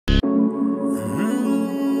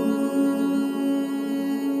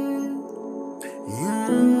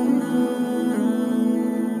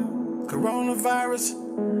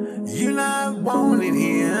coronavirus, you not wanted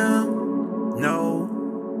here. No,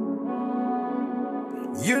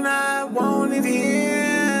 you not wanted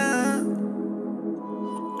here.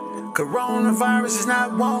 Coronavirus is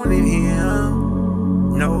not wanted here.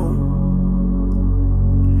 No,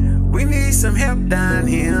 we need some help down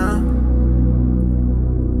here.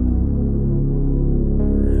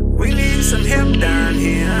 We need some help down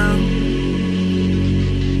here.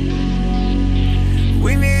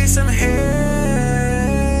 We need some help.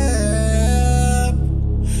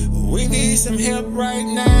 We need some help right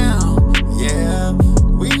now. Yeah,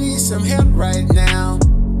 we need some help right now.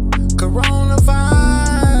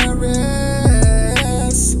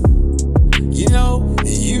 Coronavirus, you know,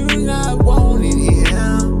 you not wanted here.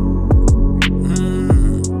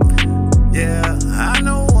 Yeah, I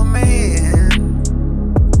know a man.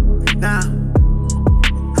 Nah,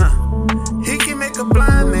 he can make a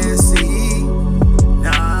blind man see.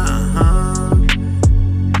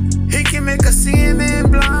 He can make a seeing man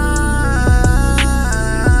blind.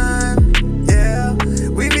 Yeah,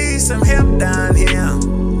 we need some help down here.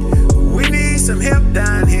 We need some help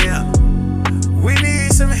down here. We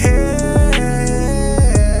need some help,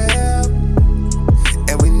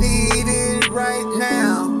 and we need it right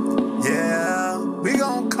now. Yeah, we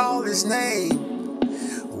gon' call his name.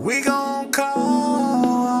 We gon'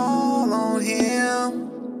 call on him.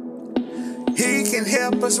 He can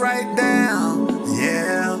help us right now.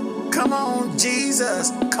 Yeah, come on,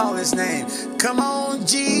 Jesus, call his name. Come on,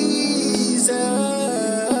 Jesus,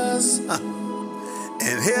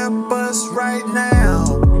 and help us right now.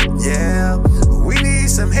 Yeah, we need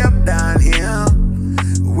some help down here.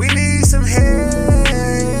 We need some help.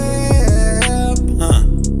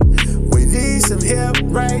 We need some help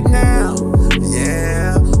right now.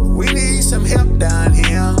 Yeah, we need some help down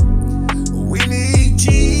here. We need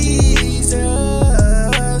Jesus.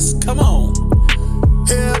 Come on,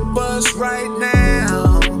 help us right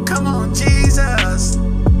now. Come on, Jesus.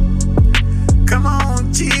 Come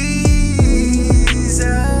on, Jesus,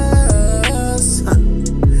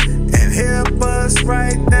 and help us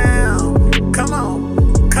right now. Come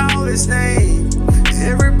on, call his name.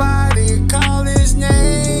 Everybody call his name.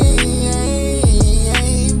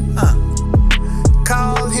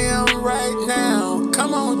 Call him right now.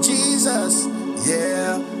 Come on, Jesus.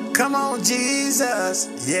 Yeah, come on, Jesus.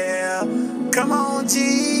 Yeah, come on,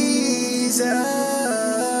 Jesus,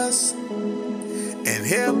 and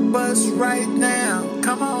help us right now.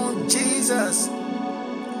 Come on, Jesus.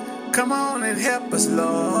 Come on and help us,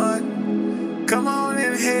 Lord. Come on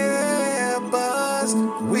and help us.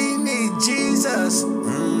 We need Jesus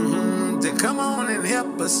to come on and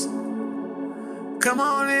help us. Come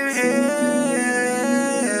on and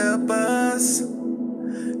help us.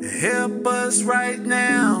 Help us right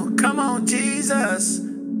now. Come on, Jesus.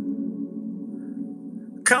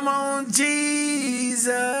 Come on,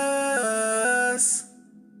 Jesus,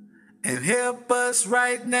 and help us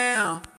right now.